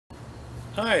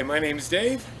Hi, my name's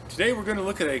Dave. Today we're going to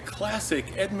look at a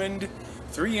classic Edmund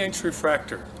 3-inch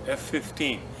refractor,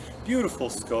 f/15. Beautiful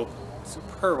scope,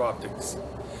 superb optics.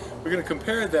 We're going to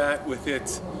compare that with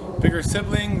its bigger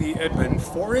sibling, the Edmund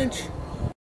 4-inch.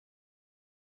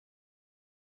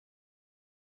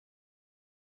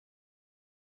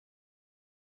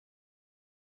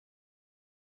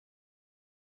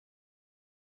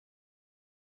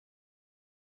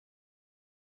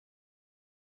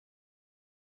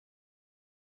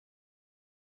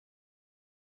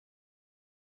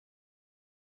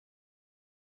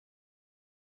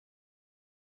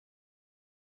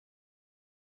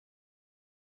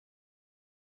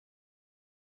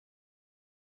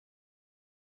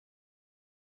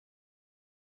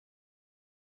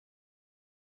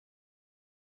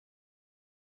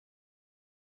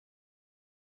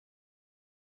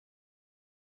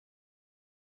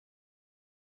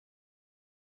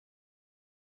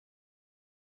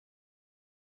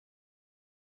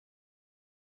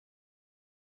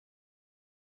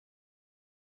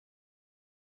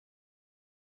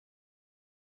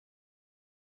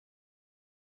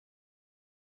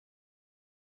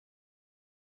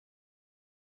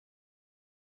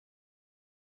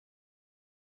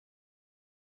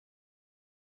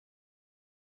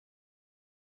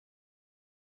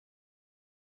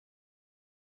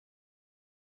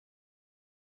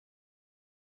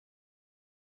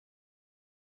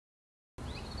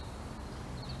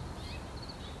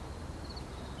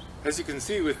 As you can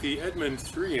see with the Edmund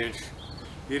 3-inch,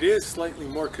 it is slightly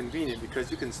more convenient because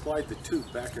you can slide the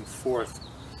tube back and forth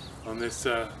on this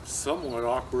somewhat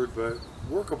awkward but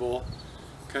workable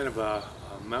kind of a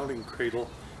mounting cradle.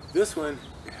 This one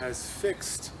has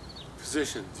fixed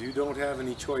positions. You don't have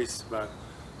any choice about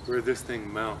where this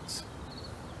thing mounts.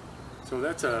 So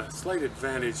that's a slight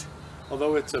advantage,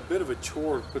 although it's a bit of a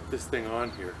chore to put this thing on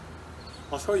here.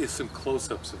 I'll show you some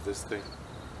close-ups of this thing.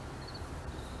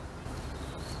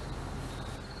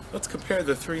 Let's compare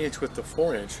the 3-inch with the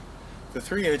 4-inch. The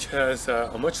 3-inch has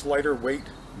a much lighter weight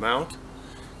mount.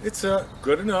 It's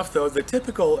good enough, though. The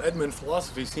typical Edmund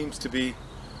philosophy seems to be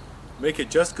make it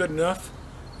just good enough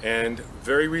and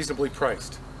very reasonably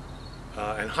priced.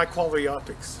 And high quality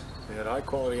optics. They had high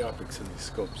quality optics in these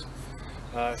scopes.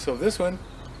 So this one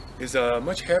is a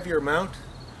much heavier mount,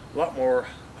 a lot more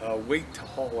weight to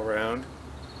haul around.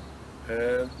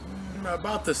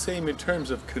 About the same in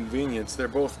terms of convenience. They're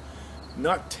both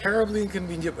not terribly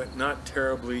inconvenient, but not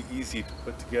terribly easy to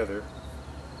put together.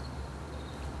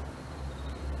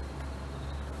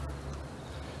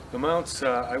 The mounts,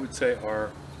 I would say,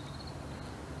 are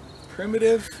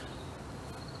primitive,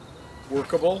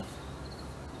 workable,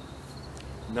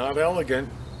 not elegant,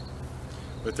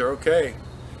 but they're okay.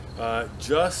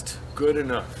 Just good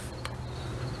enough.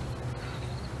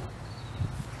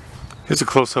 Here's a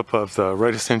close-up of the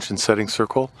right Ascension setting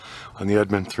circle on the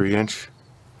Edmund 3-inch.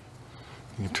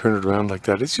 You turn it around like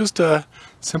that. It's just a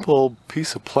simple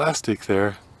piece of plastic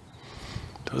there.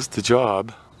 Does the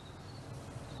job.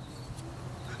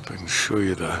 If I can show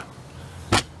you the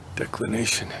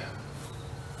declination.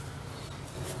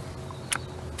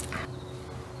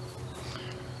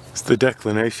 It's the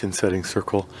declination setting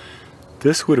circle.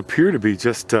 This would appear to be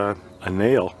just a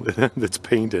nail that's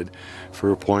painted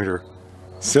for a pointer.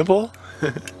 Simple.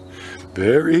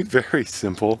 Very, very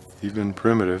simple, even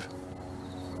primitive.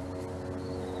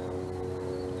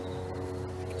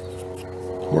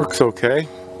 Works okay.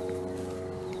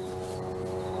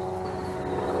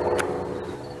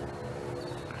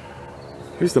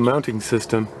 Here's the mounting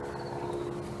system.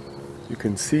 You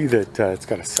can see that it's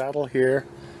got a saddle here.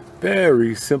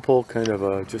 Very simple, kind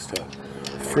of just a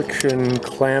friction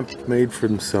clamp made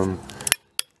from some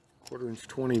 1/4"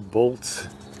 20 bolts.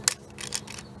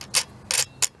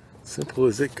 Simple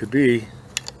as it could be.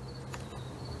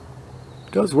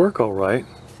 It does work all right.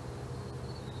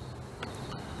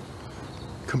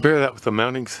 Compare that with the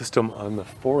mounting system on the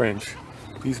 4-inch.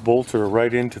 These bolts are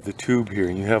right into the tube here,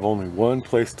 and you have only one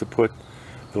place to put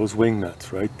those wing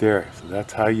nuts, right there. So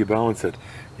that's how you balance it.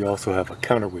 You also have a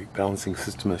counterweight balancing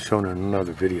system as shown in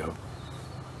another video.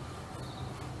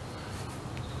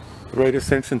 The right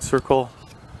Ascension circle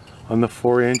on the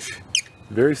 4-inch,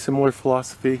 very similar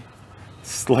philosophy,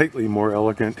 slightly more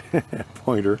elegant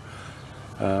pointer.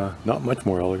 Not much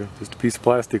more elegant, just a piece of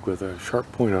plastic with a sharp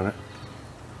point on it.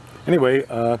 Anyway,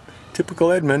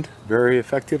 typical Edmund, very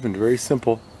effective and very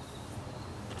simple.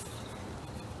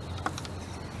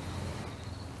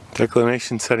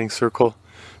 Declination setting circle,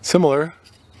 similar,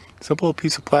 simple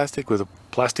piece of plastic with a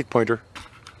plastic pointer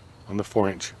on the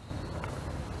 4-inch.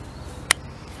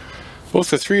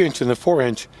 Both the 3-inch and the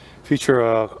 4-inch feature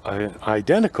an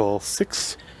identical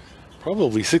 6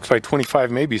 probably 6x25,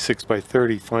 maybe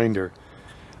 6x30 finder.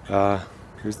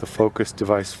 Here's the focus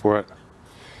device for it.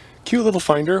 Cute little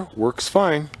finder, works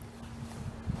fine.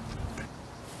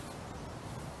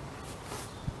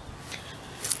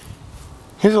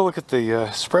 Here's a look at the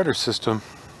spreader system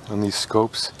on these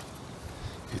scopes.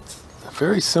 It's a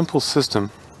very simple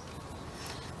system.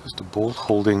 Just a bolt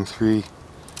holding 3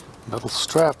 metal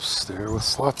straps there with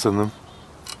slots in them.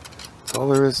 That's all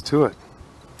there is to it.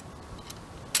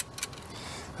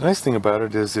 The nice thing about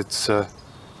it is it's,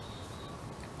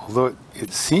 although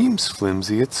it seems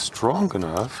flimsy, it's strong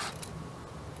enough.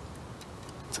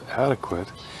 It's adequate.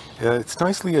 It's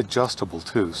nicely adjustable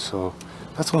too, so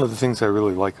that's one of the things I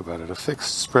really like about it. A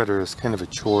fixed spreader is kind of a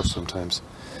chore sometimes.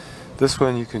 This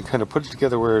one you can kind of put it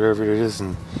together wherever it is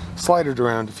and slide it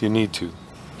around if you need to.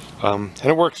 And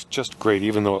it works just great,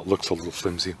 even though it looks a little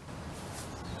flimsy.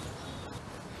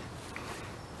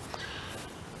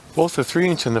 Both the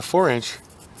 3-inch and the 4-inch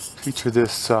feature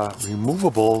this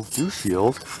removable dew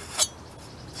shield.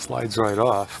 Slides right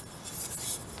off.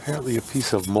 Apparently a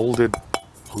piece of molded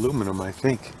aluminum, I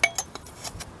think.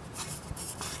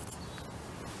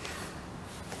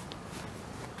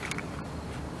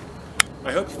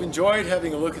 I hope you've enjoyed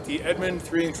having a look at the Edmund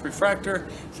 3-inch refractor.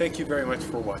 Thank you very much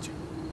for watching.